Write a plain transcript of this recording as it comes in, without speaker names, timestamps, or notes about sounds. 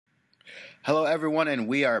Hello, everyone, and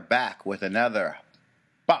we are back with another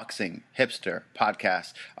Boxing Hipster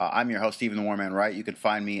podcast. I'm your host, Stephen the Warman Wright. You can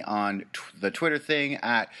find me on the Twitter thing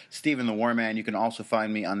at Stephen the Warman. You can also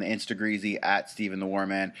find me on the Instagreasy at Stephen the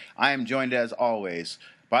Warman. I am joined, as always,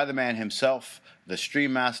 by the man himself, the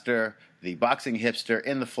Stream Master, the Boxing Hipster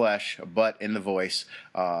in the flesh, but in the voice.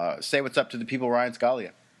 Say what's up to the people, Ryan Scalia.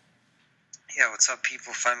 Yeah, what's up,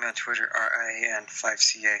 people? Find me on Twitter,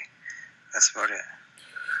 RIAN5CA. That's about it.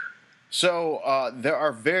 So there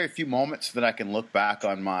are very few moments that I can look back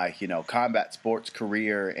on my, combat sports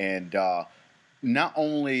career and not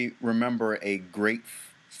only remember a great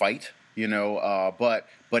fight,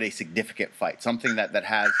 but a significant fight, something that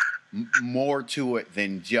has more to it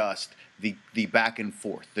than just the back and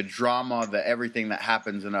forth, the drama, the everything that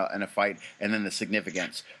happens in a fight, and then the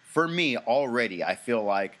significance. For me, already, I feel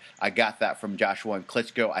like I got that from Joshua and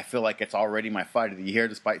Klitschko. I feel like it's already my fight of the year,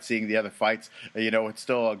 despite seeing the other fights. It's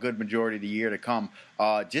still a good majority of the year to come.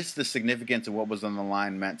 Just the significance of what was on the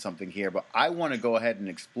line meant something here. But I want to go ahead and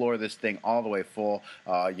explore this thing all the way full.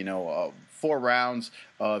 4 rounds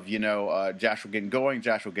of, Joshua getting going.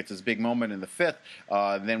 Joshua gets his big moment in the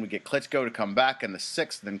 5th. Then we get Klitschko to come back in the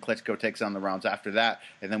 6th. Then Klitschko takes on the rounds after that.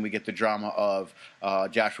 And then we get the drama of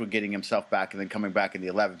Joshua getting himself back and then coming back in the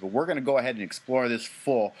 11th. But we're going to go ahead and explore this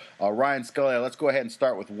full. Ryan Scalia, let's go ahead and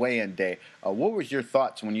start with weigh-in day. What was your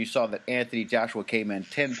thoughts when you saw that Anthony Joshua came in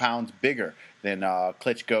 10 pounds bigger than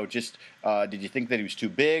Klitschko? Did you think that he was too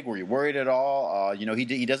big? Were you worried at all?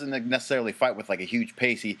 He doesn't necessarily fight with like a huge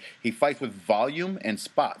pace. He fights with volume and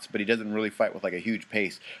spots, but he doesn't really fight with like a huge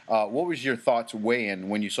pace. What was your thoughts weigh-in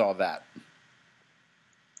when you saw that?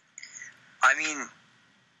 I mean,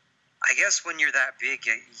 I guess when you're that big,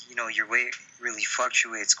 your weight really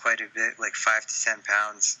fluctuates quite a bit, like 5 to 10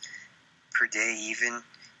 pounds per day even,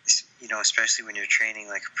 especially when you're training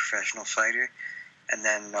like a professional fighter. And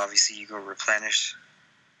then obviously you go replenish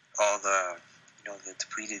all the, the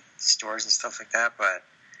depleted stores and stuff like that. But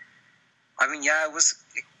I mean, yeah,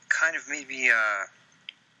 it kind of made me,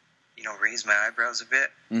 raise my eyebrows a bit,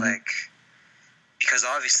 like, because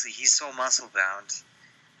obviously he's so muscle bound,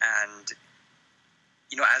 and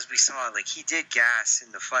as we saw, like, he did gas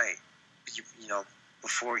in the fight,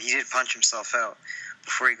 before he did punch himself out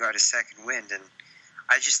before he got his second wind, and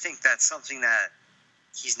I just think that's something that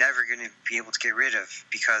he's never going to be able to get rid of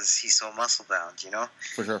because he's so muscle bound,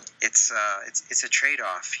 For sure. It's a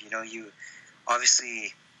trade-off, you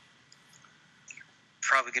obviously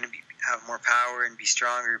probably going to have more power and be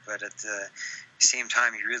stronger, but at the same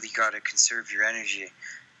time, you really got to conserve your energy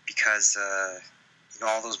because,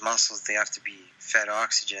 all those muscles, they have to be fed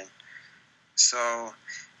oxygen. So,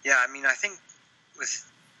 yeah, I mean, I think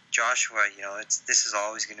with Joshua, this is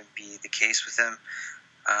always going to be the case with him.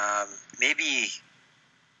 Maybe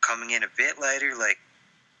coming in a bit lighter, like,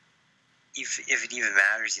 if it even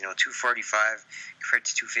matters, 245 compared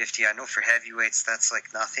to 250. I know for heavyweights that's like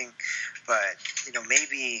nothing, but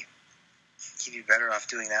maybe he'd be better off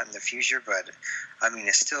doing that in the future. But I mean,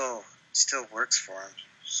 it still works for him.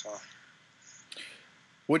 So,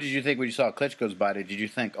 what did you think when you saw Klitschko's body? Did you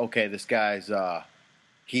think, okay, this guy's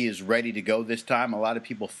he is ready to go this time? A lot of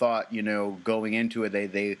people thought, going into it,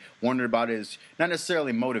 they wondered about his, not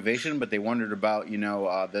necessarily motivation, but they wondered about,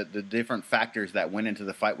 the different factors that went into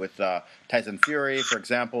the fight with Tyson Fury, for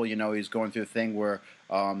example. He's going through a thing where,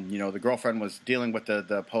 the girlfriend was dealing with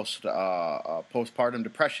the postpartum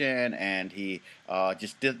depression, and he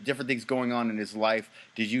just different things going on in his life.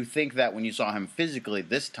 Did you think that when you saw him physically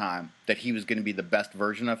this time, that he was going to be the best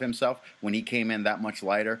version of himself when he came in that much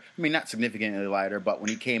lighter? I mean, not significantly lighter, but when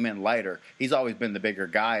he came in lighter, he's always been the bigger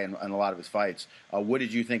guy in a lot of his fights. What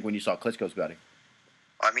did you think when you saw Klitschko's body?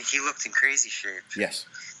 I mean, he looked in crazy shape. Yes.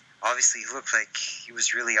 Obviously, he looked like he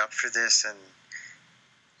was really up for this, and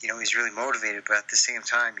he's really motivated, but at the same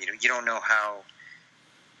time, you don't know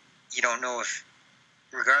if,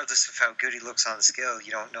 regardless of how good he looks on the scale,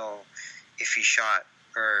 you don't know if he's shot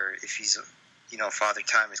or if he's, Father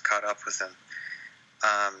Time has caught up with him.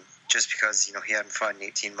 Just because, he hadn't fought in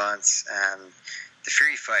 18 months and the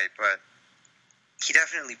Fury fight, but he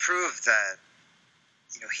definitely proved that,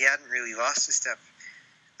 he hadn't really lost a step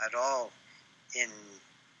at all in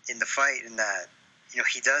the fight, and that,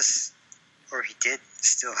 he does, or he did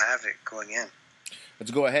still have it going in.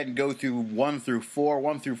 Let's go ahead and go through 1 through 4.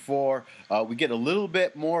 1 through 4, we get a little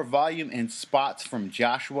bit more volume and spots from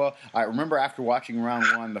Joshua. I remember after watching round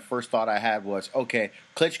 1, the first thought I had was, okay,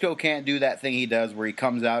 Klitschko can't do that thing he does where he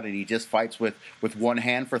comes out and he just fights with one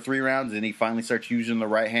hand for 3 rounds, and he finally starts using the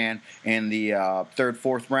right hand in the 3rd,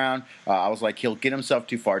 4th round. I was like, he'll get himself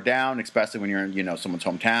too far down, especially when you're in someone's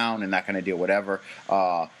hometown and that kind of deal, whatever.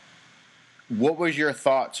 What was your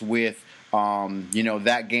thoughts with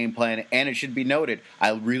that game plan. And it should be noted,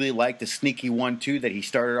 I really like the sneaky 1-2 that he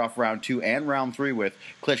started off round 2 and round 3 with.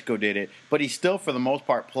 Klitschko did it, but he still, for the most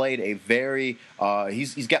part, played a very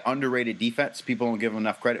he's got underrated defense. People don't give him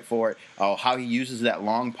enough credit for it. How he uses that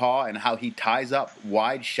long paw and how he ties up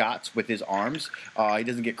wide shots with his arms. He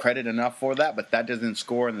doesn't get credit enough for that, but that doesn't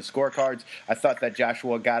score in the scorecards. I thought that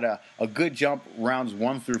Joshua got a good jump rounds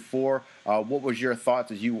 1 through 4. What was your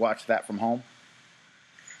thoughts as you watched that from home?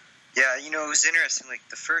 Yeah, it was interesting. Like,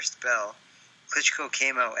 the first bell, Klitschko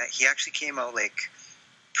came out. He actually came out, like,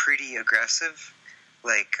 pretty aggressive.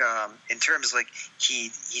 Like, in terms, like, he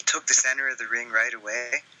took the center of the ring right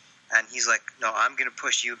away, and he's like, no, I'm going to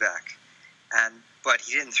push you back. But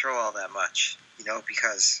he didn't throw all that much,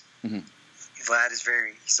 because Vlad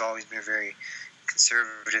he's always been very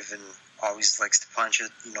conservative and always likes to punch at,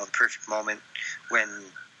 the perfect moment when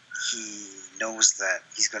he knows that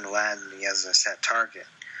he's going to land and he has a set target.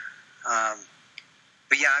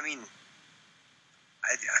 But yeah, I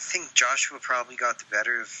think Joshua probably got the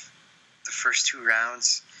better of the first 2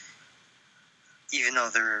 rounds, even though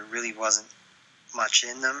there really wasn't much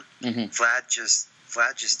in them. Vlad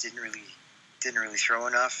just didn't really throw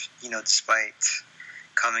enough, despite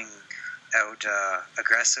coming out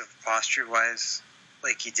aggressive posture wise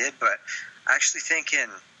like he did. But I actually think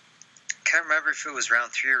can't remember if it was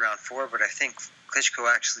round 3 or round 4, but I think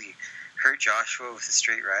Klitschko actually hurt Joshua with a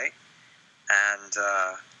straight right. And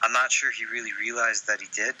I'm not sure he really realized that he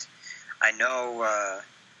did. I know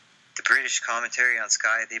the British commentary on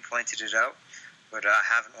Sky, they pointed it out, but I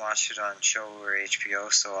haven't watched it on show or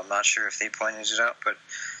HBO, so I'm not sure if they pointed it out. But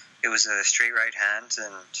it was a straight right hand,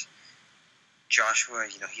 and Joshua,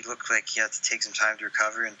 he looked like he had to take some time to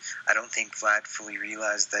recover, and I don't think Vlad fully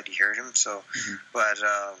realized that he hurt him. So, but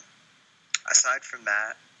aside from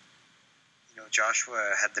that,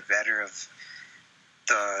 Joshua had the better of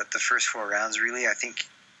the first 4 rounds, really. I think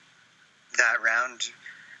that round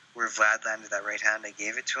where Vlad landed that right hand, I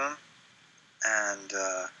gave it to him. And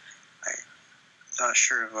I'm not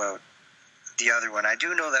sure about the other one. I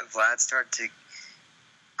do know that Vlad started to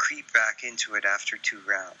creep back into it after 2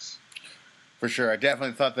 rounds. For sure. I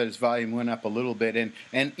definitely thought that his volume went up a little bit.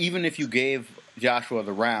 And even if you gave Joshua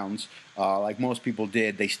the rounds, like most people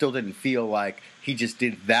did, they still didn't feel like he just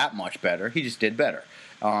did that much better. He just did better.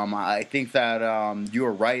 I think that you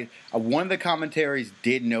were right. One of the commentaries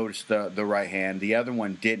did notice the right hand. The other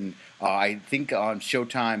one didn't. I think on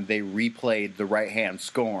Showtime they replayed the right hand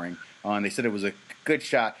scoring. And they said it was a good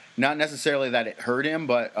shot. Not necessarily that it hurt him,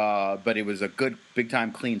 but it was a good,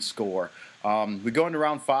 big-time, clean score. We go into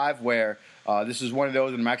round 5 where this is one of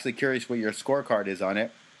those, and I'm actually curious what your scorecard is on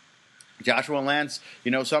it. Joshua lands,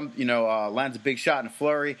 lands a big shot in a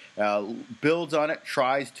flurry, builds on it,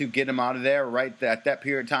 tries to get him out of there. Right at that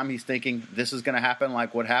period of time, he's thinking this is going to happen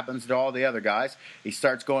like what happens to all the other guys. He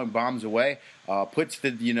starts going bombs away, puts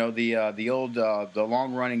the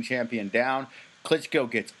long running champion down. Klitschko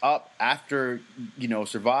gets up after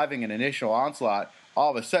surviving an initial onslaught.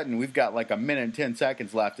 All of a sudden, we've got like a minute and 10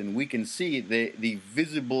 seconds left, and we can see the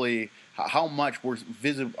visibly how much we're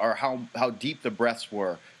visible, or how deep the breaths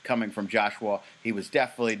were coming from Joshua. He was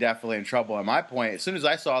definitely in trouble. At my point, as soon as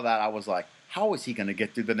I saw that, I was like, how is he going to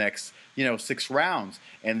get through the next 6 rounds?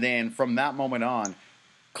 And then from that moment on,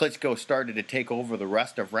 Klitschko started to take over the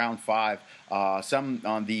rest of round 5. Some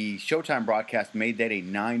on the Showtime broadcast made that a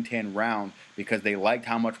 9-10 round because they liked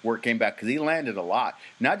how much work came back, because he landed a lot.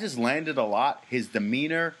 Not just landed a lot, his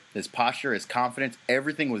demeanor, his posture, his confidence,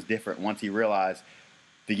 everything was different once he realized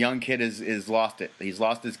the young kid is lost it. He's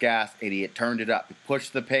lost his gas, and he had turned it up. He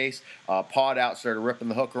pushed the pace, pawed out, started ripping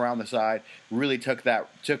the hook around the side, really took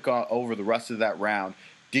over the rest of that round.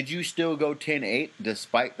 Did you still go 10-8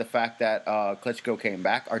 despite the fact that Klitschko came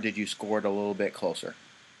back, or did you score it a little bit closer?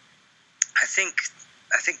 I think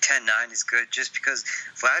 10-9 is good, just because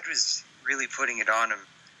Vlad was really putting it on him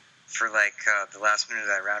for the last minute of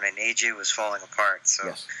that round, and AJ was falling apart. So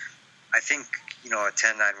yes. I think a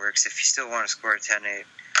 10-9 works. If you still want to score a 10-8, it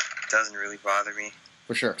doesn't really bother me.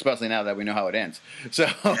 For sure, especially now that we know how it ends. So,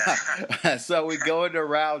 yeah. So we go into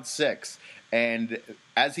round 6. And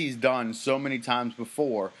as he's done so many times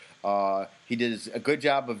before, he does a good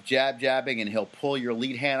job of jabbing, and he'll pull your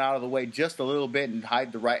lead hand out of the way just a little bit and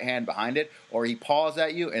hide the right hand behind it. Or he paws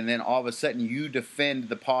at you, and then all of a sudden you defend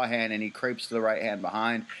the paw hand, and he crepes to the right hand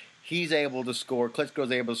behind. He's able to score.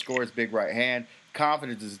 Klitschko's able to score his big right hand.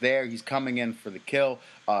 confidence is there. He's coming in for the kill.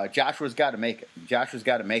 Joshua's got to make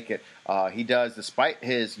it. He does, despite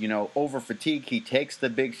his, over fatigue. He takes the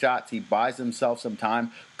big shots. He buys himself some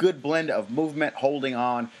time. Good blend of movement, holding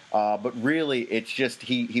on. But really, it's just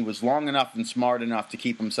he was long enough and smart enough to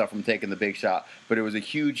keep himself from taking the big shot. But it was a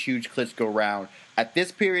huge Klitschko round. At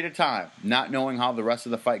this period of time, not knowing how the rest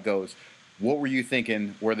of the fight goes, what were you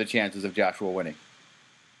thinking were the chances of Joshua winning?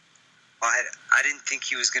 Well, I didn't think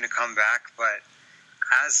he was going to come back, but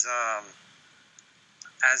as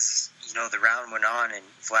the round went on and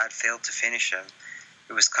Vlad failed to finish him,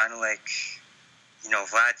 it was kind of like,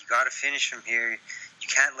 Vlad, you got to finish him here. You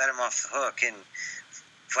can't let him off the hook. And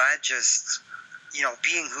Vlad just,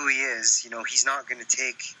 being who he is, he's not going to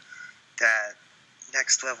take that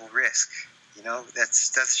next level risk.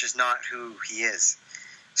 That's just not who he is.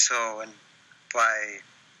 So, and by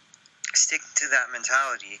sticking to that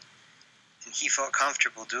mentality, and he felt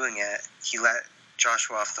comfortable doing it, he let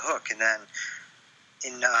Joshua off the hook. And then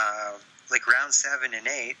in round 7 and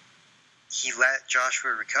 8, he let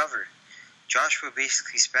Joshua recover. Joshua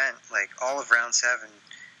basically spent all of round 7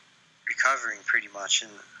 recovering pretty much,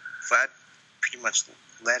 and Vlad pretty much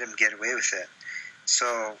let him get away with it.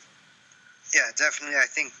 So, yeah, definitely I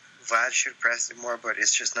think Vlad should have pressed it more, but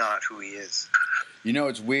it's just not who he is.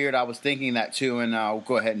 It's weird. I was thinking that too, and I'll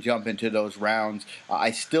go ahead and jump into those rounds.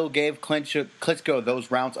 I still gave Klitschko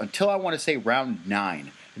those rounds until I want to say round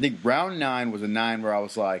 9. I think round 9 was a 9 where I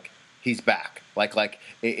was like, he's back.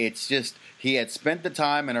 It's just, he had spent the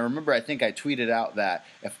time, and I remember I think I tweeted out that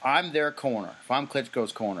if I'm their corner, if I'm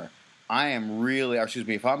Klitschko's corner,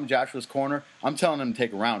 if I'm Joshua's corner, I'm telling him to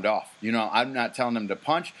take a round off. I'm not telling him to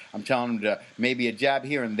punch. I'm telling him to maybe a jab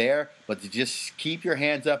here and there, but to just keep your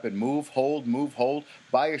hands up and move, hold,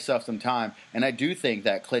 buy yourself some time. And I do think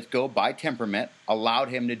that Klitschko, by temperament, allowed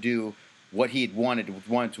him to do what he wanted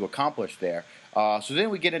to accomplish there. So then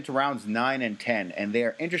we get into rounds 9 and 10, and they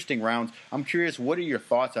are interesting rounds. I'm curious, what are your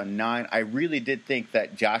thoughts on 9? I really did think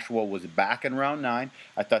that Joshua was back in round 9.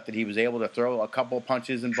 I thought that he was able to throw a couple of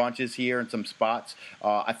punches and bunches here in some spots.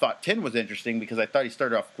 I thought 10 was interesting because I thought he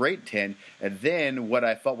started off great 10, and then what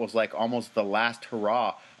I felt was almost the last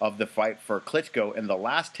hurrah of the fight for Klitschko. In the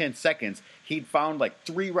last 10 seconds, he'd found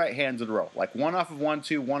 3 right hands in a row, one off of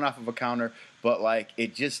 1-2, one off of a counter, but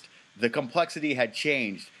the complexity had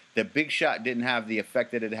changed. The big shot didn't have the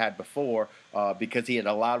effect that it had before because he had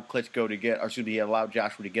allowed Joshua to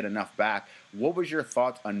get enough back. What was your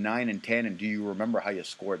thoughts on 9 and 10, and do you remember how you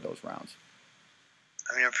scored those rounds?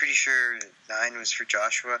 I'm pretty sure 9 was for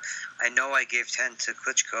Joshua. I know I gave 10 to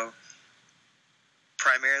Klitschko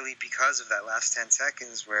primarily because of that last 10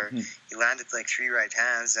 seconds where he landed 3 right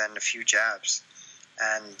hands and a few jabs.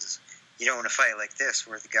 And in a fight like this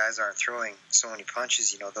where the guys aren't throwing so many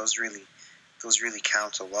punches, those really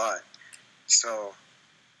count a lot. So,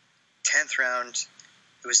 10th round,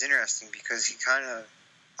 it was interesting because he kind of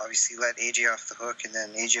obviously let AJ off the hook, and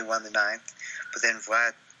then AJ won the 9th, but then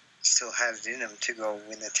Vlad still had it in him to go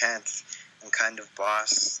win the 10th and kind of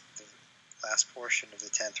boss the last portion of the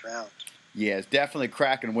 10th round. Yeah, it's definitely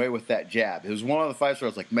cracking away with that jab. It was one of the fights where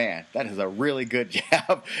I was like, man, that is a really good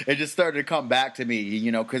jab. It just started to come back to me,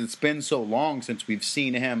 because it's been so long since we've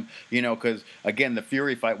seen him, because, again, the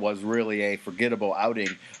Fury fight was really a forgettable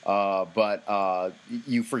outing. But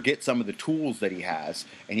you forget some of the tools that he has,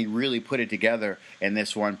 and he really put it together in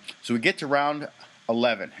this one. So we get to round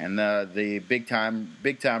 11, and the big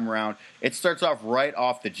time round. It starts off right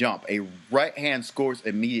off the jump. A right hand scores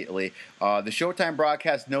immediately. The Showtime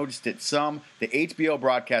broadcast noticed it some. The HBO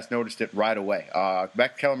broadcast noticed it right away.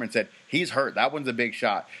 Beck Kellerman said he's hurt. That one's a big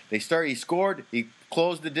shot. He scored. He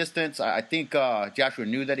closed the distance. I think Joshua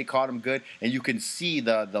knew that he caught him good, and you can see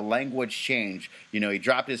the language change. He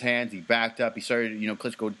dropped his hands, he backed up, he started,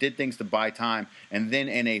 Klitschko did things to buy time, and then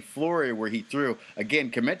in a flurry where he threw,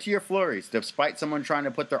 again, commit to your flurries, despite someone trying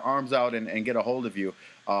to put their arms out and get a hold of you.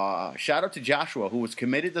 Shout out to Joshua, who was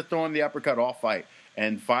committed to throwing the uppercut all fight,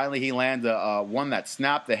 and finally he lands one that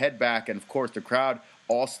snapped the head back, and of course the crowd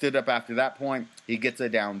all stood up after that point. He gets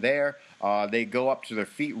it down there. They go up to their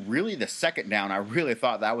feet. Really, the second down, I really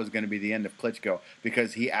thought that was going to be the end of Klitschko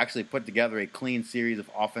because he actually put together a clean series of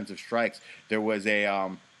offensive strikes. There was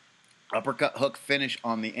a uppercut hook finish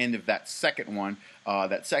on the end of that second one,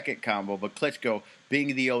 that second combo. But Klitschko,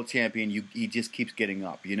 being the old champion, he just keeps getting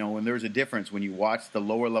up. And there's a difference when you watch the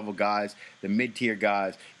lower level guys, the mid-tier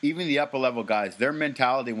guys, even the upper level guys, their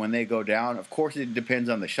mentality when they go down, of course it depends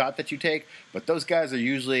on the shot that you take, but those guys are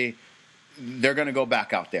usually, they're going to go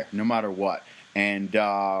back out there no matter what. And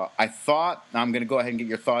I thought, I'm going to go ahead and get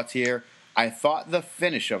your thoughts here, I thought the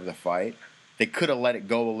finish of the fight, they could have let it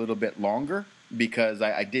go a little bit longer because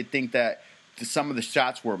I did think that some of the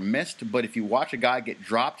shots were missed, but if you watch a guy get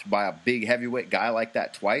dropped by a big heavyweight guy like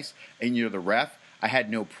that twice, and you're the ref, I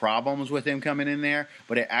had no problems with him coming in there,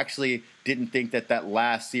 but I actually didn't think that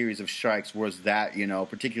last series of strikes was that,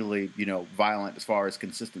 particularly, violent as far as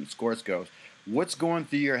consistent scores goes. What's going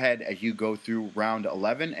through your head as you go through round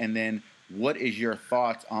 11, and then what is your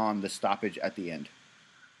thoughts on the stoppage at the end?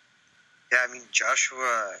 Yeah, I mean,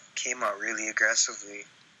 Joshua came out really aggressively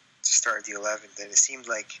to start the 11th, and it seemed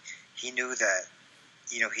like he knew that,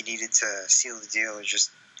 he needed to seal the deal or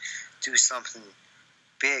just do something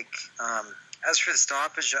big. As for the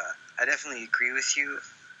stoppage, I definitely agree with you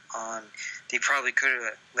on they probably could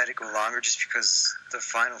have let it go longer just because the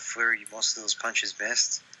final flurry, most of those punches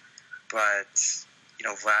missed. But,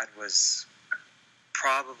 Vlad was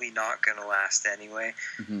probably not going to last anyway,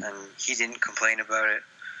 and he didn't complain about it.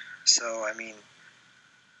 So, I mean,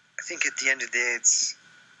 I think at the end of the day, it's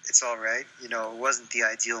all right. It wasn't the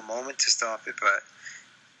ideal moment to stop it, but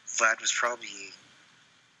Vlad was probably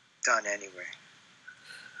done anyway.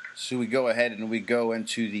 So we go ahead and we go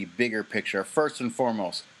into the bigger picture. First and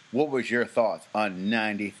foremost, what was your thoughts on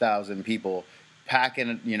 90,000 people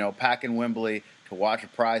packing Wembley to watch a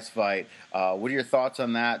prize fight? What are your thoughts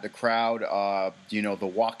on that? The crowd, the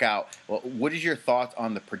walkout. What is your thoughts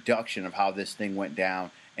on the production of how this thing went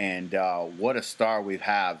down? And what a star we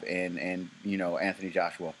have in Anthony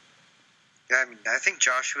Joshua. Yeah, I mean, I think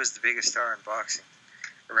Joshua is the biggest star in boxing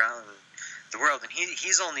around the world, and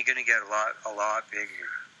he's only going to get a lot bigger.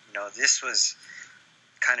 This was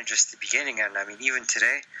kind of just the beginning, and I mean, even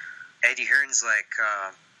today, Eddie Hearn's like,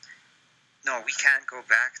 no, we can't go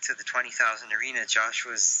back to the 20,000 arena.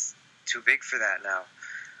 Joshua's too big for that now.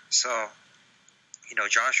 So,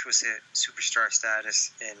 Joshua's hit superstar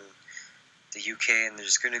status in the UK, and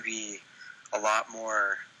there's going to be a lot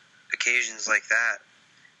more occasions like that.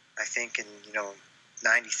 I think in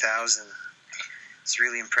 90,000, it's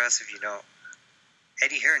really impressive.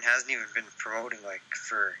 Eddie Hearn hasn't even been promoting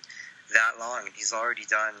for that long, and he's already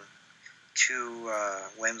done 2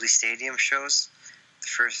 Wembley Stadium shows. The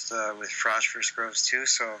first with Frost vs. Groves too.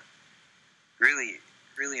 So really,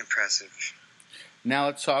 really impressive. Now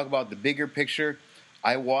let's talk about the bigger picture.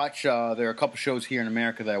 I watch. There are a couple shows here in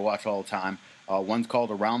America that I watch all the time. One's called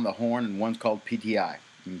Around the Horn, and one's called PTI.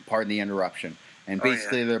 Pardon the interruption. And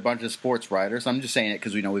basically, they're a bunch of sports writers. I'm just saying it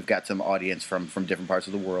because we know we've got some audience from different parts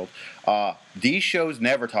of the world. These shows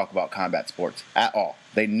never talk about combat sports at all.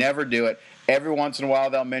 They never do it. Every once in a while,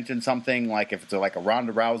 they'll mention something like if it's like a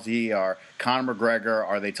Ronda Rousey or Conor McGregor,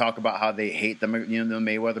 or they talk about how they hate the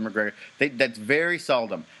Mayweather McGregor. That's very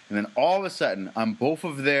seldom. And then all of a sudden, on both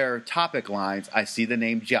of their topic lines, I see the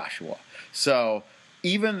name Joshua. So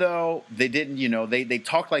even though they didn't, they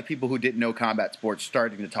talked like people who didn't know combat sports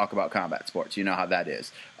starting to talk about combat sports. You know how that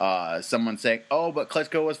is. Someone saying, oh, but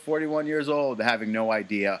Klitschko was 41 years old, having no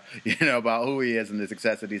idea, about who he is and the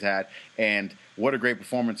success that he's had and what a great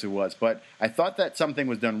performance it was. But I thought that something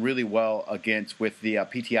was done really well with the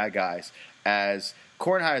PTI guys. As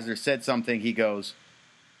Kornheiser said something, he goes,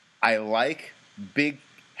 I like big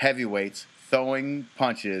heavyweights throwing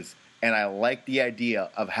punches, and I like the idea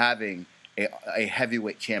of having a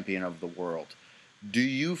heavyweight champion of the world. Do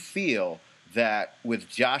you feel that with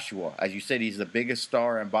Joshua, as you said, he's the biggest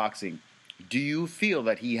star in boxing, do you feel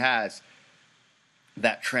that he has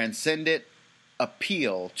that transcendent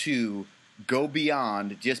appeal to go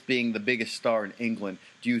beyond just being the biggest star in England?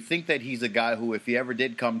 Do you think that he's a guy who, if he ever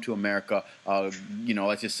did come to America,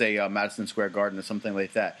 let's just say Madison Square Garden or something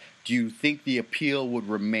like that, do you think the appeal would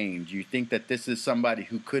remain? Do you think that this is somebody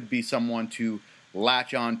who could be someone to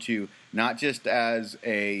latch onto, not just as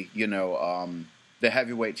a, the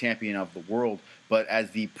heavyweight champion of the world, but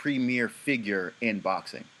as the premier figure in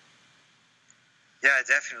boxing? Yeah,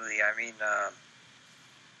 definitely. I mean,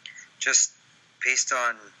 just based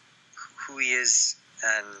on who he is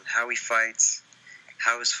and how he fights,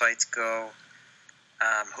 how his fights go,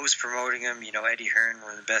 who's promoting him, Eddie Hearn,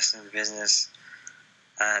 one of the best in the business.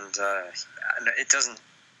 And it doesn't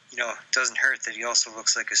hurt that he also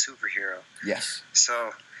looks like a superhero. Yes.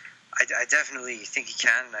 So I definitely think he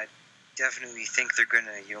can. I definitely think they're going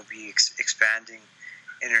to, be expanding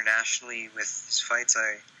internationally with his fights.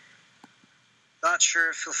 I'm not sure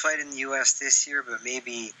if he'll fight in the U.S. this year, but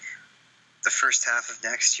maybe the first half of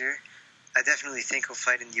next year. I definitely think he'll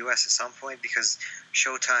fight in the U.S. at some point because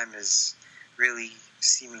Showtime is really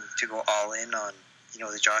seeming to go all in on,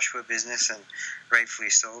 the Joshua business, and rightfully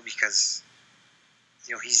so because,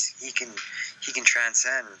 he can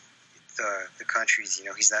transcend the countries.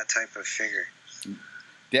 He's that type of figure.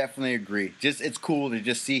 Definitely agree. Just it's cool to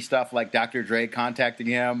just see stuff like Dr. Dre contacting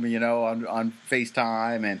him, on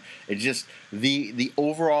FaceTime, and it just the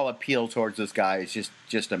overall appeal towards this guy is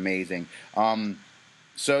just amazing.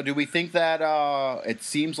 So do we think that it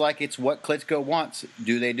seems like it's what Klitschko wants?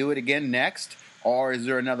 Do they do it again next, or is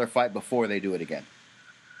there another fight before they do it again?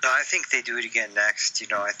 No, I think they do it again next.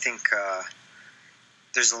 I think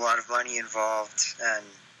there's a lot of money involved, and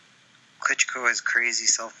Klitschko has crazy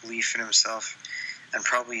self-belief in himself, and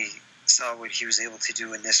probably saw what he was able to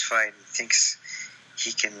do in this fight and thinks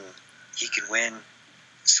he can win.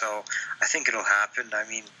 So I think it'll happen. I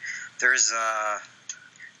mean, there's a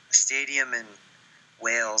stadium in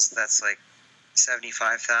Wales that's like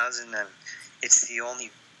 75,000, and it's the only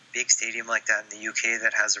big stadium like that in the UK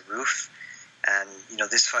that has a roof. And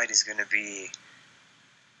this fight is going to be,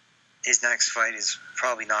 his next fight is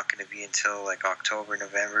probably not going to be until like October,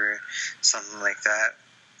 November, something like that.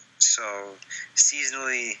 So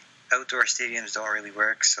seasonally, outdoor stadiums don't really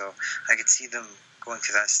work. So I could see them going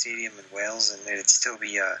to that stadium in Wales, and it'd still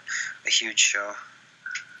be a huge show.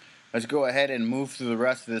 Let's go ahead and move through the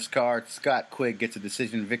rest of this card. Scott Quigg gets a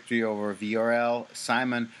decision victory over VRL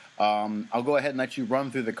Simon. I'll go ahead and let you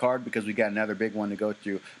run through the card because we got another big one to go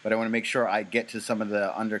through. But I want to make sure I get to some of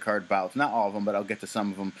the undercard bouts. Not all of them, but I'll get to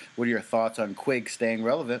some of them. What are your thoughts on Quigg staying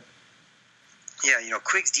relevant? Yeah,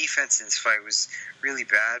 Quigg's defense in this fight was really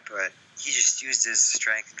bad, but he just used his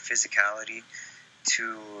strength and physicality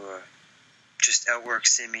to just outwork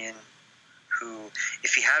Simeon, who,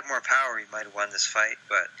 if he had more power, he might have won this fight,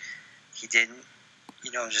 but he didn't.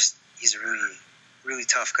 He's a really, really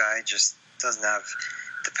tough guy, just doesn't have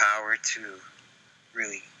the power to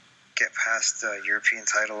really get past the European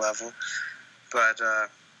title level. But,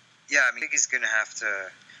 Quigg is going to have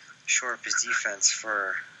to shore up his defense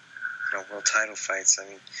for world title fights. I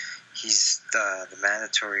mean, he's the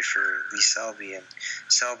mandatory for Lee Selby, and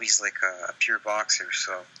Selby's like a pure boxer,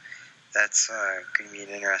 so that's going to be an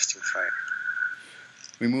interesting fight.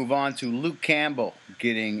 We move on to Luke Campbell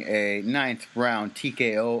getting a 9th round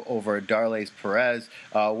TKO over Darles Perez.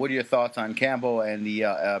 What are your thoughts on Campbell and the,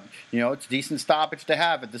 it's a decent stoppage to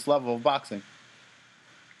have at this level of boxing?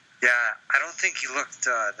 Yeah, I don't think he looked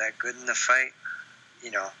that good in the fight.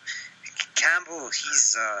 Campbell,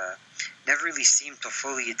 he's never really seemed to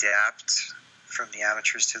fully adapt from the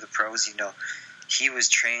amateurs to the pros. He was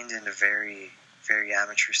trained in a very, very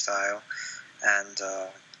amateur style, and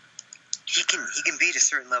he can beat a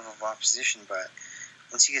certain level of opposition, but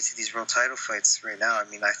once you get to these world title fights right now, I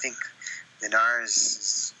mean, I think Linares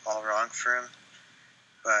is all wrong for him.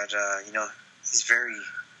 But he's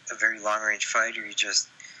a very long range fighter. He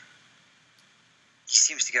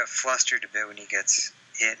seems to get flustered a bit when he gets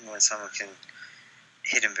hit and when someone can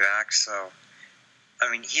hit him back. So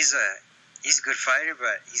I mean, he's a good fighter,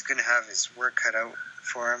 but he's going to have his work cut out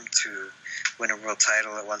for him to win a world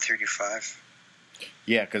title at 135.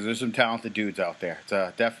 Yeah, because there's some talented dudes out there. It's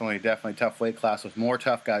a definitely tough weight class with more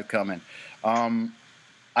tough guys coming.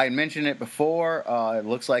 I mentioned it before. It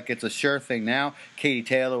looks like it's a sure thing now. Katie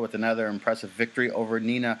Taylor with another impressive victory over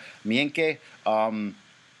Nina Mienke.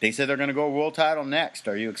 They said they're going to go world title next.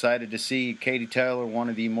 Are you excited to see Katie Taylor, one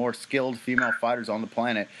of the more skilled female fighters on the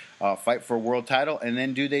planet, fight for a world title? And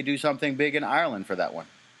then do they do something big in Ireland for that one?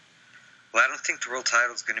 Well, I don't think the world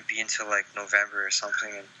title is going to be until like November or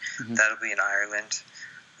something, and that'll be in Ireland.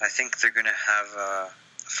 I think they're going to have a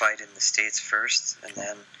fight in the States first, and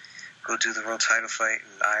then go do the world title fight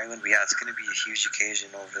in Ireland. But yeah, it's going to be a huge occasion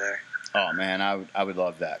over there. Oh man, I would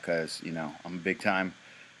love that because I'm a big time.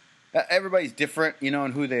 Everybody's different, in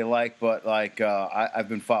who they like, but I've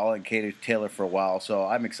been following Katie Taylor for a while, so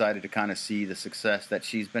I'm excited to kind of see the success that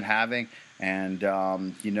she's been having, and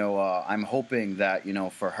I'm hoping that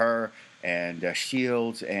for her and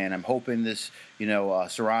Shields, and I'm hoping this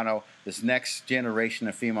Serrano, this next generation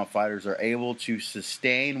of female fighters are able to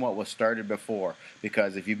sustain what was started before,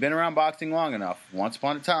 because if you've been around boxing long enough, once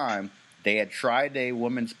upon a time they had tried a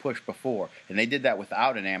women's push before, and they did that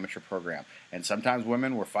without an amateur program. And sometimes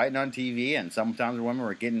women were fighting on TV, and sometimes women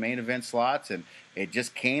were getting main event slots, and it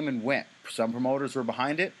just came and went. Some promoters were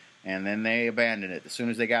behind it, and then they abandoned it as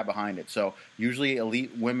soon as they got behind it. So usually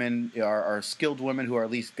elite women are skilled women who are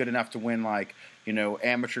at least good enough to win,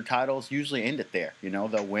 amateur titles, usually end it there.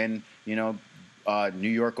 They'll win, New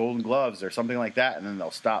York Golden Gloves or something like that, and then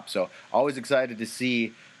they'll stop. So always excited to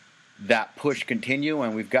see that push continue,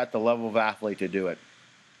 and we've got the level of athlete to do it.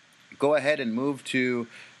 Go ahead and move to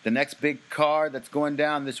the next big card that's going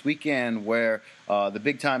down this weekend, where the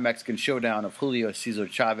big-time Mexican showdown of Julio Cesar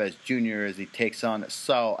Chavez Jr. as he takes on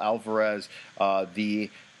Saul Alvarez. The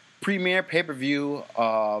premier pay-per-view,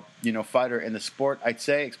 fighter in the sport, I'd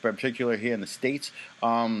say, particularly here in the States.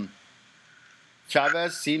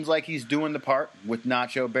 Chavez seems like he's doing the part with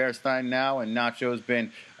Nacho Beristain now, and Nacho's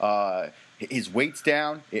been his weight's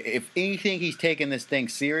down. If anything, he's taking this thing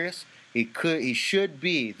serious. He should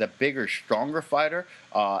be the bigger, stronger fighter.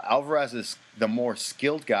 Alvarez is the more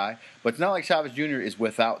skilled guy, but it's not like Chavez Jr. is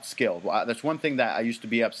without skill. That's one thing that I used to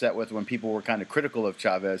be upset with when people were kind of critical of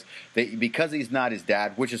Chavez. Because he's not his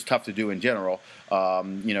dad, which is tough to do in general.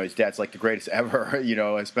 His dad's like the greatest ever,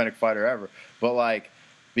 Hispanic fighter ever. But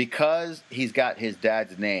because he's got his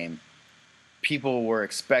dad's name, people were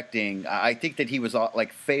expecting. I think that he was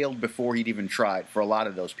failed before he'd even tried for a lot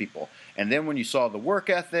of those people. And then when you saw the work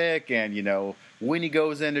ethic and when he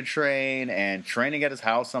goes in to train and training at his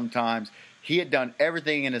house sometimes, he had done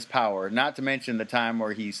everything in his power. Not to mention the time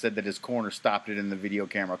where he said that his corner stopped it and the video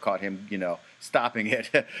camera caught him, stopping it.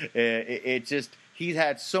 It just, he's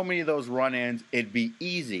had so many of those run-ins. It'd be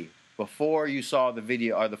easy. Before you saw the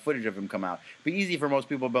video or the footage of him come out, it'd be easy for most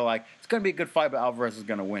people to be like, it's going to be a good fight, but Alvarez is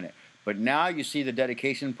going to win it. But now you see the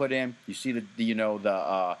dedication put in. You see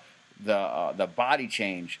the body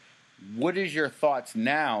change. What is your thoughts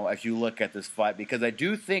now as you look at this fight? Because I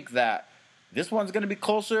do think that this one's going to be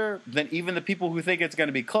closer than even the people who think it's going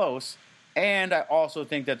to be close. And I also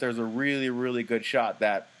think that there's a really, really good shot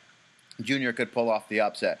that Junior could pull off the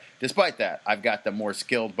upset. Despite that, I've got the more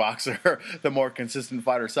skilled boxer, the more consistent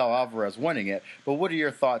fighter, Sal Alvarez, winning it. But what are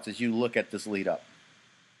your thoughts as you look at this lead-up?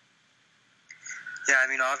 Yeah,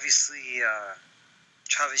 obviously,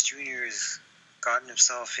 Chavez Jr. has gotten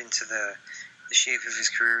himself into the shape of his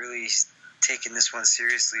career. Really, he's taken this one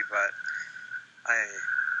seriously, but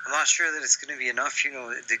I'm not sure that it's going to be enough.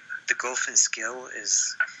 The golf and skill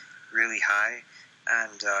is really high,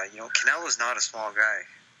 and Canelo's not a small guy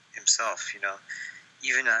himself.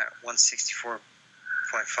 Even at 164.5,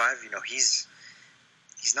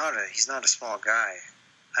 he's not a small guy.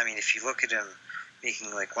 If you look at him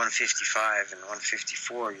making 155 and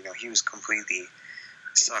 154, he was completely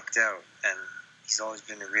sucked out, and he's always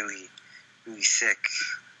been a really, really thick,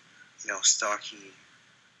 stocky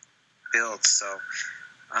build. So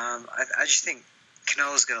I just think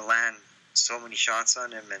Canelo's going to land so many shots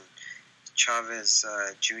on him, and Chavez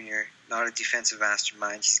Jr., not a defensive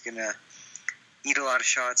mastermind. He's going to eat a lot of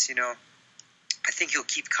shots, I think he'll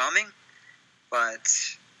keep coming, but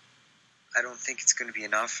I don't think it's going to be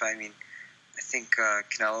enough. I think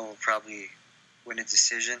Canelo will probably win a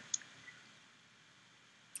decision.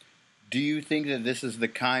 Do you think that this is the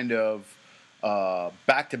kind of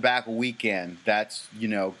back-to-back weekend that's,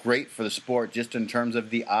 great for the sport just in terms of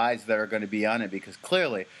the eyes that are going to be on it? Because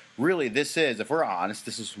clearly, really, this is, if we're honest,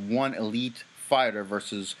 this is one elite fighter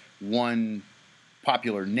versus one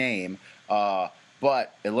popular name.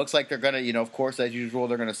 But it looks like they're going to, of course, as usual,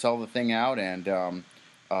 they're going to sell the thing out and,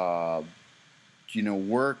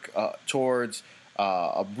 work towards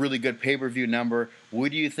a really good pay-per-view number.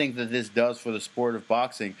 What do you think that this does for the sport of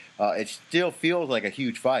boxing? It still feels like a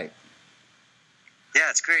huge fight. Yeah,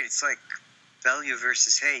 it's great. It's like Bellew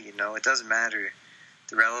versus Hay. It doesn't matter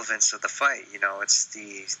the relevance of the fight. It's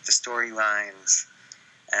the storylines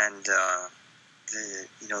and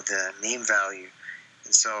the name value.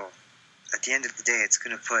 And so, at the end of the day, it's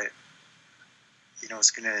going to put,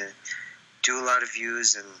 it's going to do a lot of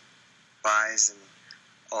views and buys and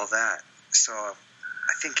all that. So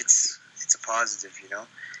I think it's a positive,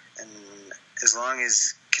 and as long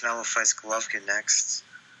as Canelo fights Golovkin next,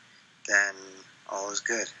 then all is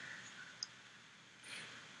good.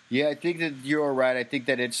 Yeah, I think that you're right. I think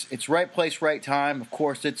that it's right place, right time. Of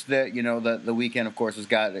course, it's the weekend. Of course, has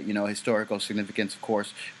got historical significance. Of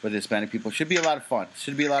course, for the Hispanic people, should be a lot of fun.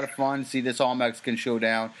 Should be a lot of fun. See this all Mexican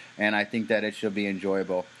showdown, and I think that it should be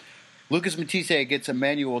enjoyable. Lucas Matthysse gets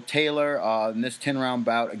Emmanuel Taylor in this 10-round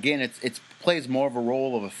bout. Again, it plays more of a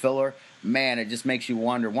role of a filler. Man, it just makes you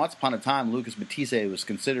wonder. Once upon a time, Lucas Matthysse was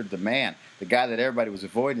considered the man, the guy that everybody was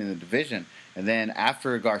avoiding in the division. And then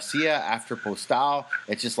after Garcia, after Postal,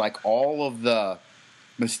 it's just like all of the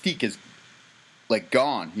mystique is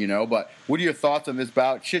gone, But what are your thoughts on this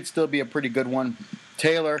bout? Should still be a pretty good one.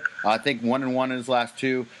 Taylor, I think 1-1 in his last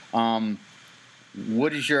two.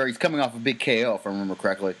 He's coming off a big KO, if I remember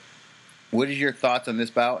correctly. What is your thoughts on this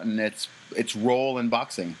bout and its role in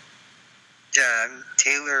boxing? Yeah,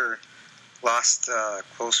 Taylor lost a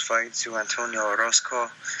close fight to Antonio Orozco,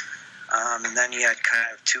 and then he had kind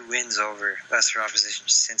of two wins over lesser opposition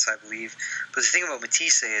since, I believe. But the thing about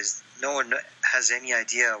Matthysse is no one has any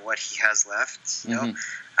idea what he has left.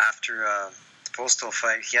 After the Postal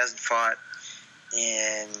fight, he hasn't fought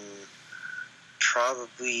in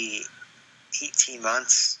probably 18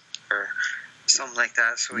 months or something like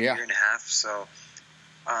that. So a Yeah. year and a half. So,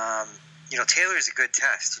 Taylor's a good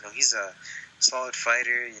test. He's a solid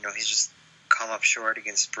fighter. He's just come up short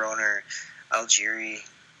against Broner, Algieri.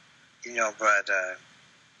 But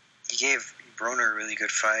he gave Broner a really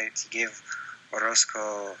good fight. He gave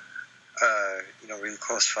Orozco, really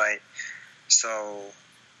close fight. So,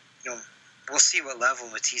 we'll see what level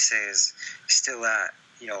Matisse is still at.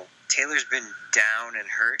 Taylor's been down and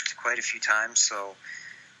hurt quite a few times, so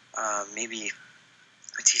maybe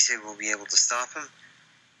Matisse will be able to stop him.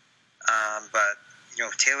 But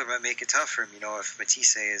Taylor might make it tough for him. If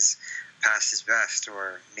Matisse is past his best,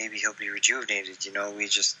 or maybe he'll be rejuvenated. We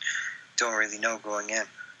just don't really know going in.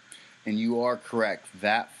 And you are correct.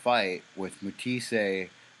 That fight with Matisse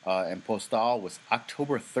and Postal was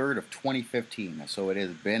October 3rd of 2015, so it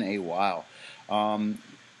has been a while.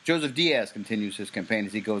 Joseph Diaz continues his campaign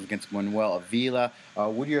as he goes against Manuel Avila.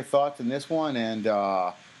 What are your thoughts on this one, and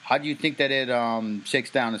how do you think that it shakes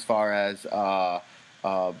down as far as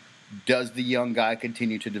does the young guy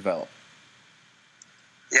continue to develop?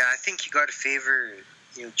 Yeah, I think you got to favor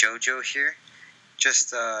Jojo here.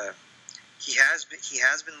 Just he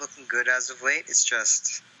has been looking good as of late. It's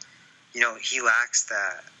just he lacks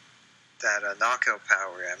that knockout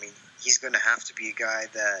power. I mean, he's going to have to be a guy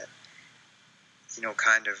that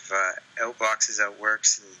kind of outboxes,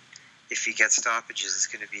 outworks, and if he gets stoppages, it's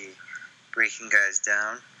going to be breaking guys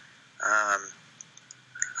down.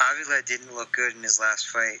 Avila didn't look good in his last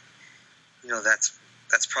fight.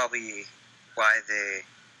 That's probably why they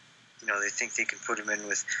think they can put him in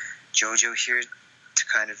with Jojo here to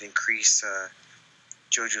kind of increase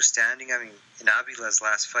Jojo's standing. I mean, in Avila's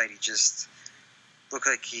last fight, he just looked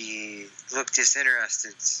like he looked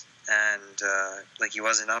disinterested and like he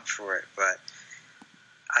wasn't up for it. But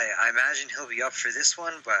I imagine he'll be up for this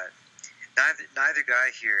one. But neither guy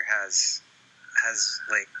here has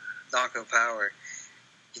like knockout power,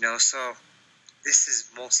 So this is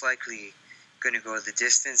most likely going to go the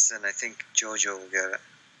distance, and I think Jojo will get it.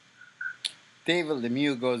 David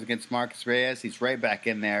Lemieux goes against Marcus Reyes. He's right back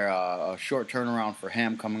in there. A short turnaround for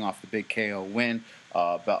him coming off the big KO win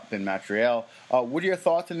about Ben Matriel. What are your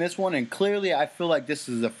thoughts on this one? And clearly, I feel like this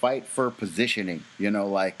is a fight for positioning.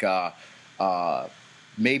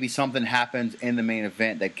 Maybe something happens in the main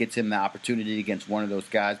event that gets him the opportunity against one of those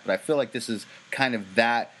guys. But I feel like this is kind of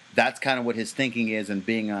that. That's kind of what his thinking is in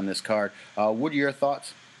being on this card. What are your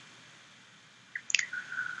thoughts?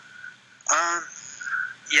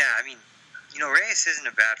 Yeah, I mean, Reyes isn't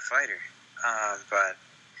a bad fighter, but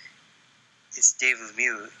it's David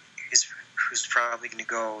Lemieux who's probably going to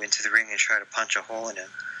go into the ring and try to punch a hole in him.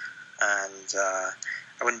 And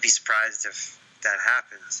I wouldn't be surprised if that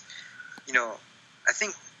happens. I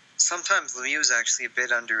think sometimes Lemieux is actually a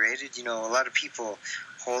bit underrated. A lot of people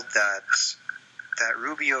hold that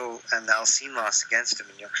Rubio and the Alcine loss against him.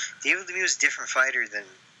 And, David Lemieux is a different fighter than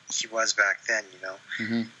he was back then.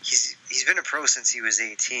 Mm-hmm. He's been a pro since he was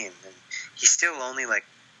 18, and he's still only like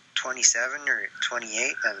 27 or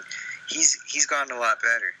 28, and he's gotten a lot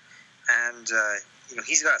better. And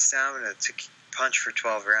he's got stamina to punch for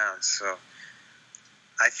 12 rounds. So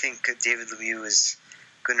I think David Lemieux is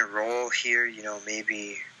going to roll here.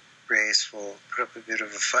 Maybe Reyes will put up a bit of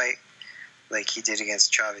a fight like he did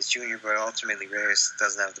against Chavez Jr., but ultimately Reyes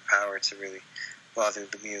doesn't have the power to really bother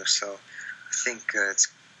Lemieux. So I think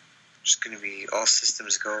it's just going to be all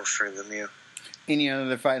systems go for Lemieux. Any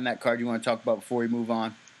other fight in that card you want to talk about before we move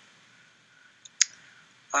on?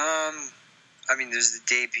 I mean, there's the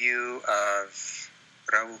debut of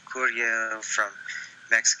Raul Curiel from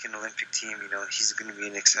Mexican Olympic team. He's going to be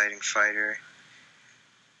an exciting fighter.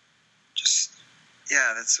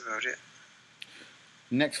 That's about it.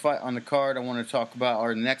 Next fight on the card I want to talk about,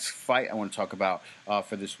 or next fight I want to talk about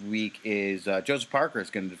for this week is Joseph Parker is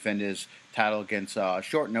going to defend his title against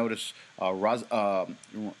short notice Razvan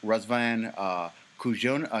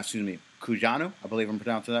Cujanu. I believe I'm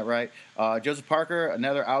pronouncing that right. Joseph Parker,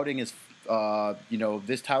 another outing is,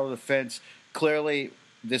 this title defense. Clearly,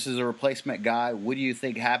 this is a replacement guy. What do you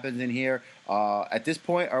think happens in here? At this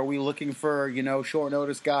point, are we looking for, short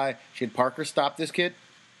notice guy? Should Parker stop this kid?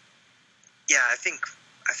 Yeah, I think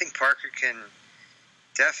Parker can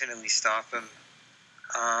definitely stop him.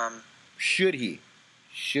 Should he?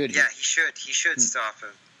 Yeah, he should. He should stop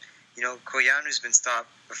him. Koyanu's been stopped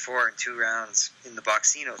before in 2 rounds in the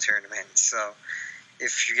Boxino tournament. So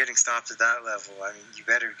if you're getting stopped at that level, I mean, you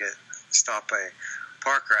better get stopped by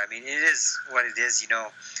Parker. I mean, it is what it is.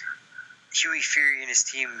 Hughie Fury and his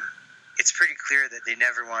team, it's pretty clear that they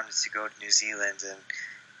never wanted to go to New Zealand, and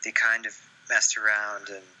they kind of messed around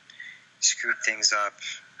and screwed things up.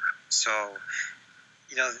 So,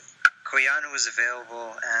 Koyana was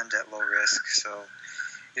available and at low risk, so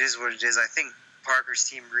it is what it is. I think Parker's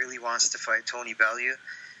team really wants to fight Tony Bellew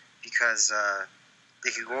because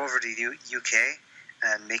they could go over to the UK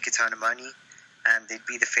and make a ton of money, and they'd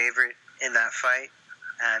be the favorite in that fight.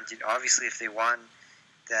 And obviously, if they won,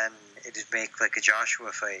 then it'd make like a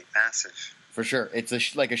Joshua fight massive. For sure.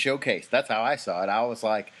 It's like a showcase. That's how I saw it. I was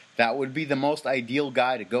like, that would be the most ideal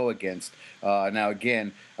guy to go against. Now,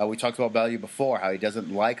 again, we talked about Bellew before, how he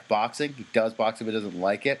doesn't like boxing. He does boxing, but doesn't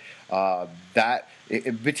like it.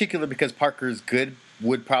 In particular, because Parker's good,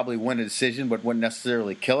 would probably win a decision, but wouldn't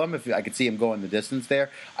necessarily kill him. If I could see him going the distance there.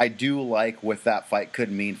 I do like what that fight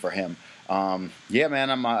could mean for him. Yeah, man,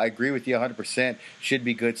 I agree with you 100%. Should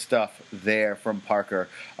be good stuff there from Parker.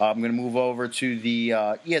 I'm going to move over to the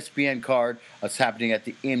ESPN card. What's happening at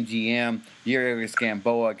the MGM? Yuri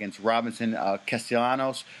Gamboa against Robinson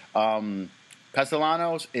Castellanos.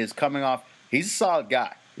 Castellanos is coming off. He's a solid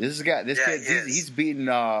guy. This kid, he's beaten.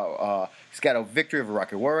 He's got a victory over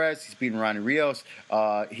Rocky Juarez. He's beaten Ronnie Rios.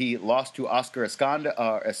 He lost to Oscar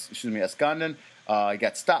Escandon. He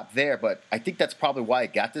got stopped there, but I think that's probably why he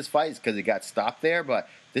got this fight, is because he got stopped there. But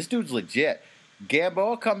this dude's legit.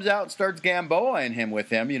 Gamboa comes out and starts Gamboa-ing him with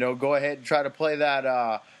him. Go ahead and try to play that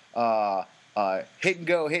hit and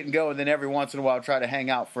go, and then every once in a while try to hang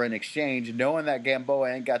out for an exchange. Knowing that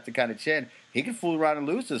Gamboa ain't got the kind of chin, he can fool around and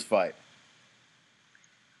lose this fight.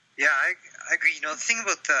 Yeah, I agree. The thing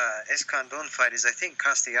about the Escandon fight is I think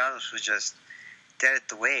Castellanos was just dead at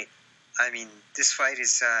the weight. I mean, this fight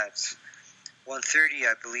is at 130,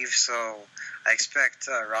 I believe, so I expect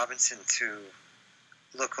Robinson to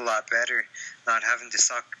look a lot better, not having to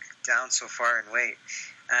suck down so far in weight.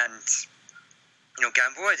 And,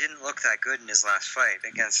 Gamboa didn't look that good in his last fight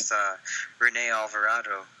against Rene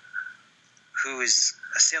Alvarado, who is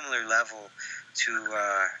a similar level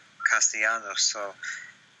to Castellanos. So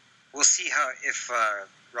we'll see if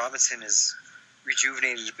Robinson is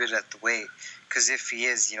rejuvenated a bit at the weight, because if he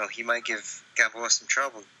is, he might give Gamboa some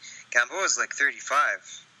trouble. Gamboa's like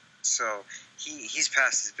 35, so he's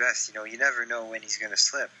past his best. You never know when he's going to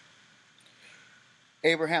slip.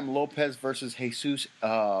 Abraham Lopez versus Jesus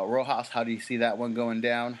Rojas. How do you see that one going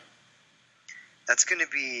down? That's going to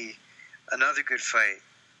be another good fight.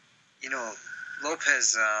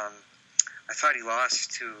 Lopez, I thought he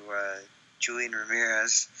lost to Julian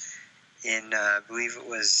Ramirez in, I believe it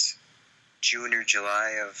was June or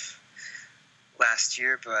July of last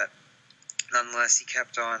year, but nonetheless, he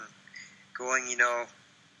kept on going.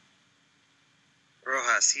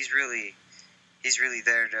 Rojas, he's really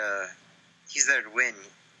there to win.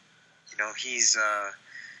 He's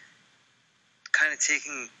kind of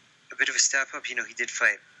taking a bit of a step up. He did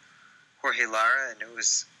fight Jorge Lara, and it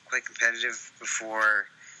was quite competitive before,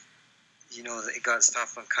 it got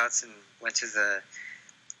stopped on cuts and went to the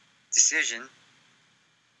decision.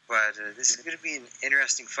 But this is going to be an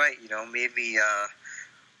interesting fight. Maybe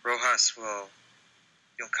Rojas will,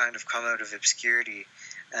 kind of come out of obscurity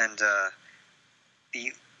and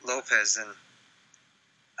beat Lopez. And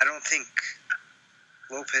I don't think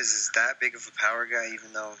Lopez is that big of a power guy,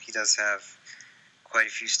 even though he does have quite a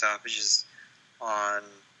few stoppages on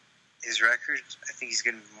his record. I think he's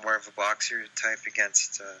going to be more of a boxer type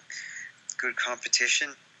against good competition.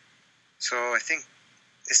 So I think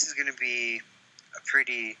this is going to be a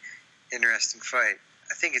pretty interesting fight.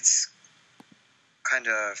 I think it's kind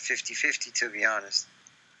of 50-50, to be honest.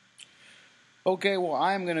 Okay, well,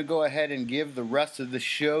 I'm going to go ahead and give the rest of the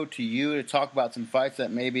show to you to talk about some fights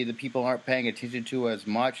that maybe the people aren't paying attention to as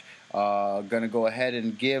much. Going to go ahead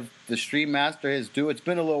and give the Stream Master his due. It's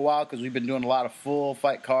been a little while because we've been doing a lot of full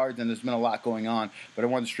fight cards and there's been a lot going on. But I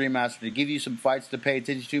want the Stream Master to give you some fights to pay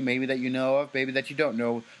attention to, maybe that you know of, maybe that you don't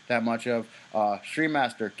know that much of. Stream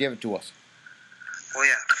Master, give it to us. Well,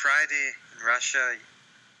 yeah, Friday in Russia,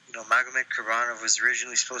 Magomed Kurbanov was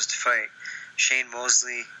originally supposed to fight Shane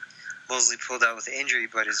Mosley. Mosley pulled out with injury,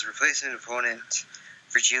 but his replacement opponent,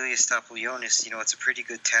 Virgilius Stapulonis, it's a pretty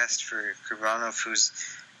good test for Kurbanov, who's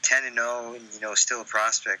 10-0 and, still a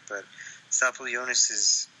prospect. But Stapulonis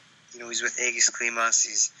is, he's with Aegis Klimas.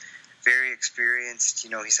 He's very experienced.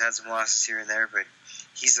 He's had some losses here and there, but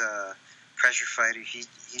he's a pressure fighter. He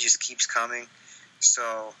just keeps coming.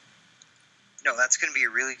 So, that's going to be a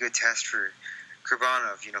really good test for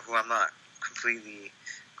Kurbanov, who I'm not completely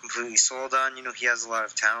sold on. He has a lot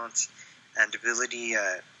of talent and ability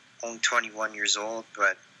at only 21 years old,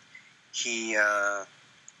 but he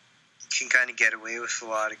can kind of get away with a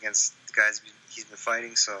lot against the guys he's been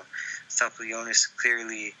fighting. So Stapulonis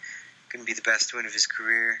clearly going to be the best win of his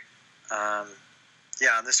career. On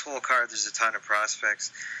this whole card, there's a ton of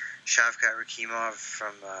prospects. Shavkat Rakhimov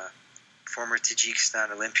from former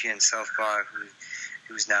Tajikistan Olympian southpaw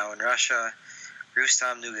who's now in Russia.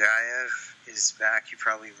 Rustam Nugaev is back. You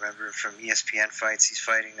probably remember him from ESPN fights. He's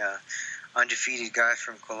fighting a undefeated guy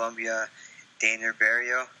from Colombia, Daner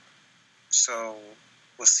Barrio. So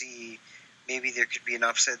we'll see. Maybe there could be an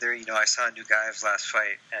upset there. You know, I saw Nugaev's last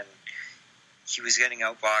fight, and he was getting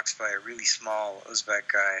outboxed by a really small Uzbek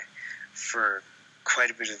guy for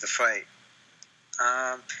quite a bit of the fight.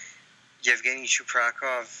 Yevgeny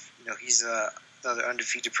Chuprakov, you know, he's another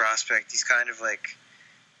undefeated prospect. He's kind of like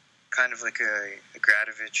a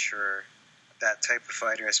Gradovich or that type of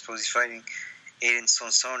fighter. I suppose he's fighting Aiden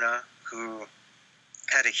Sonsona, who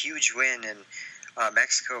had a huge win in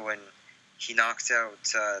Mexico when he knocked out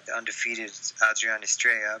the undefeated Adrian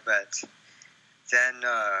Estrella. But then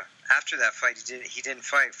after that fight, he didn't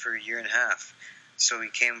fight for a year and a half. So he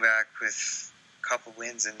came back with a couple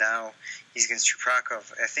wins, and now he's against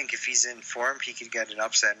Chuprakov. I think if he's in form, he could get an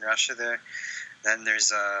upset in Russia there. Then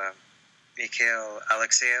there's Mikhail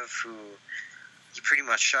Alexeyev, who he pretty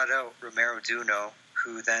much shut out Romero Duno,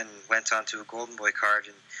 who then went on to a Golden Boy card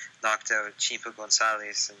and knocked out Chimpa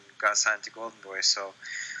Gonzalez and got signed to Golden Boy. So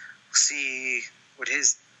we'll see what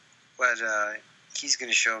he's going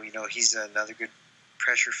to show. You know, he's another good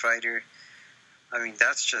pressure fighter. I mean,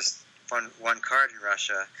 that's just one card in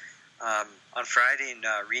Russia. On Friday in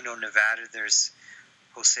Reno, Nevada, there's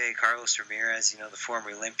Jose Carlos Ramirez, you know, the former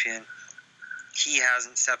Olympian. He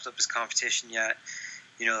hasn't stepped up his competition yet.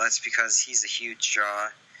 You know, that's because he's a huge draw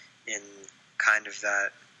in kind of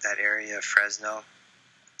that area of Fresno.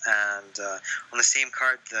 And on the same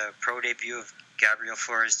card, the pro debut of Gabriel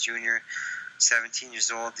Flores Jr., 17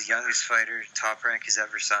 years old, the youngest fighter top rank has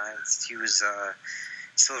ever signed. He was a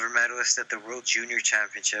silver medalist at the World Junior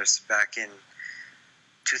Championships back in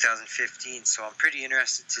 2015. So I'm pretty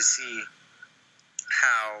interested to see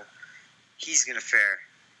how he's going to fare,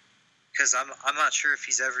 because I'm not sure if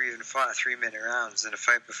he's ever even fought 3-minute rounds in a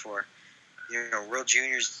fight before. You know, World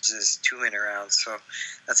Juniors is 2-minute rounds, so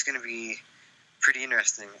that's going to be pretty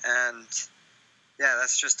interesting. And yeah,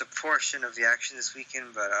 that's just a portion of the action this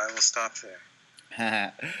weekend, but I will stop there.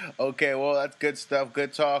 Okay, well, that's good stuff.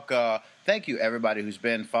 Good talk. Thank you, everybody who's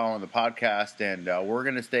been following the podcast, and we're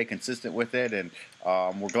going to stay consistent with it. And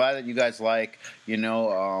we're glad that you guys like,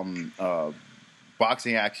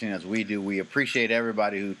 boxing action as we do. We appreciate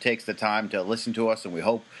everybody who takes the time to listen to us, and we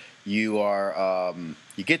hope you are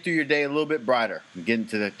you get through your day a little bit brighter, getting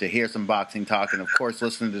to hear some boxing talk, and of course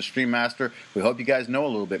listening to Stream Master. We hope you guys know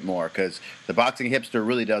a little bit more, because the boxing hipster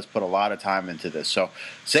really does put a lot of time into this. So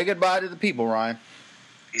say goodbye to the people, Ryan.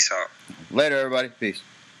 Peace out. Later, everybody. Peace.